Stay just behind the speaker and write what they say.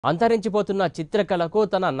అంతరించిపోతున్న చిత్రకళకు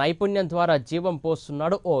తన నైపుణ్యం ద్వారా జీవం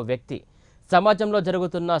పోస్తున్నాడు ఓ వ్యక్తి. సమాజంలో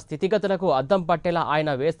జరుగుతున్న స్థితిగతులకు అద్దం పట్టేలా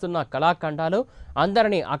ఆయన వేస్తున్న కళాఖండాలు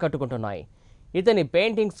అందరినీ ఆకట్టుకుంటున్నాయి. ఇతని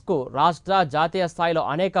పెయింటింగ్స్కు రాష్ట్ర, జాతీయ స్థాయిలో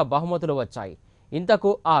అనేక బహుమతులు వచ్చాయి.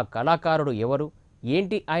 ఇంతకు ఆ కళాకారుడు ఎవరు,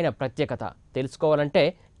 ఏంటి ఆయన ప్రత్యేకత తెలుసుకోవాలంటే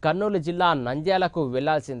కర్నూలు జిల్లా నంద్యాలకు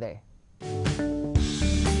వెళ్లాల్సిందే.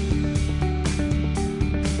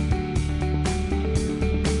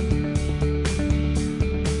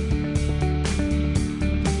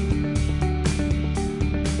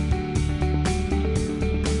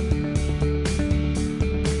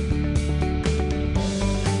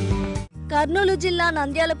 'కర్నూలు జిల్లా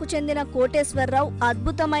నంద్యాలకు చెందిన కోటేశ్వర్ రావు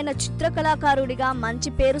అద్భుతమైన చిత్రకళాకారుడిగా మంచి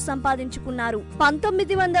పేరు సంపాదించుకున్నారు.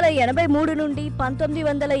 1983 నుండి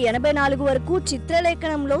 1984 వరకు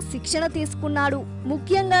చిత్రలేఖనంలో శిక్షణ తీసుకున్నాడు.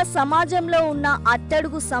 ముఖ్యంగా సమాజంలో ఉన్న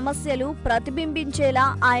అట్టడుగు సమస్యలు ప్రతిబింబించేలా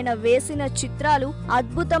ఆయన వేసిన చిత్రాలు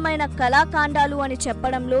అద్భుతమైన కళాఖండాలు అని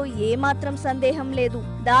చెప్పడంలో ఏమాత్రం సందేహం లేదు.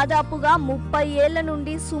 దాదాపుగా 30 ఏళ్ల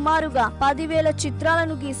నుండి సుమారుగా 10,000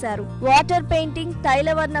 చిత్రాలను గీశారు. వాటర్ పెయింటింగ్,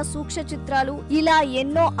 తైలవర్ణ సూక్ష్మ చిత్రాలు, ఇలా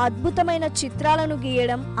ఎన్నో అద్భుతమైన చిత్రాలను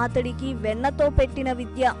గీయడం అతడికి వెన్నతో పెట్టిన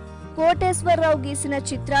విద్య. కోటేశ్వర్ రావు గీసిన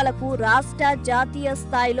చిత్రాలకు రాష్ట్ర, జాతీయ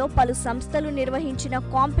స్థాయిలో పలు సంస్థలు నిర్వహించిన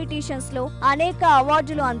కాంపిటీషన్స్ లో అనేక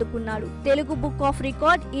అవార్డులు అందుకున్నాడు. Telugu book of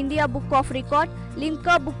record, India book of record,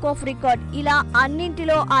 Limca book of record, ఇలా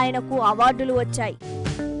అన్నింటిలో ఆయనకు అవార్డులు వచ్చాయి.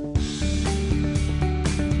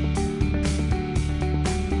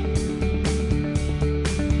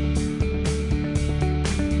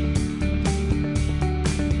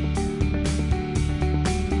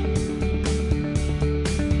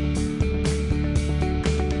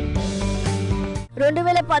 రెండు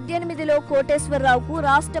 2018లో కోటేశ్వర్ రావుకు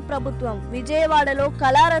రాష్ట్ర ప్రభుత్వం విజయవాడలో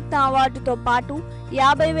కళారత్న అవార్డుతో పాటు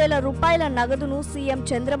 50,000 రూపాయల నగదును సీఎం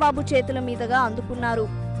చంద్రబాబు చేతుల మీదుగా అందుకున్నారు.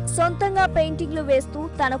 సొంతంగా పెయింటింగ్లు వేస్తూ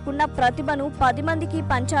తనకున్న ప్రతిభను 10 మందికి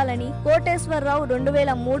పంచాలని కోటేశ్వర్ రావు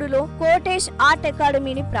 2003లో కోటేష్ ఆర్ట్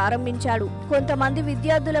అకాడమీని ప్రారంభించాడు. కొంతమంది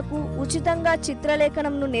విద్యార్థులకు ఉచితంగా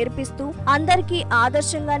చిత్రలేఖనంను నేర్పిస్తూ అందరికీ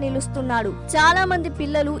ఆదర్శంగా నిలుస్తున్నాడు. చాలా మంది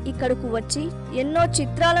పిల్లలు ఇక్కడకు వచ్చి ఎన్నో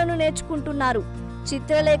చిత్రాలను నేర్చుకుంటున్నారు.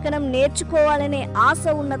 చిత్రలేఖనం నేర్చుకోవాలనే ఆశ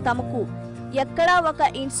ఉన్న తమకు ఎక్కడా ఒక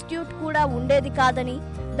ఇన్స్టిట్యూట్ కూడా ఉండేది కాదని,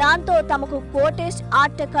 దాంతో తమకు కోటేష్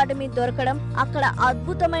ఆర్ట్ అకాడమీ దొరకడం, అక్కడ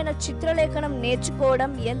అద్భుతమైన చిత్రలేఖనం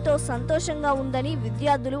నేర్చుకోవడం ఎంతో సంతోషంగా ఉందని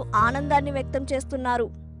విద్యార్థులు ఆనందాన్ని వ్యక్తం చేస్తున్నారు.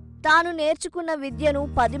 తాను నేర్చుకున్న విద్యను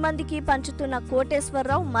 10 మందికి పంచుతున్న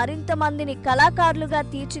కోటేశ్వర్ రావు మరింత మందిని కళాకారులుగా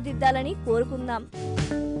తీర్చిదిద్దాలని కోరుకుందాం.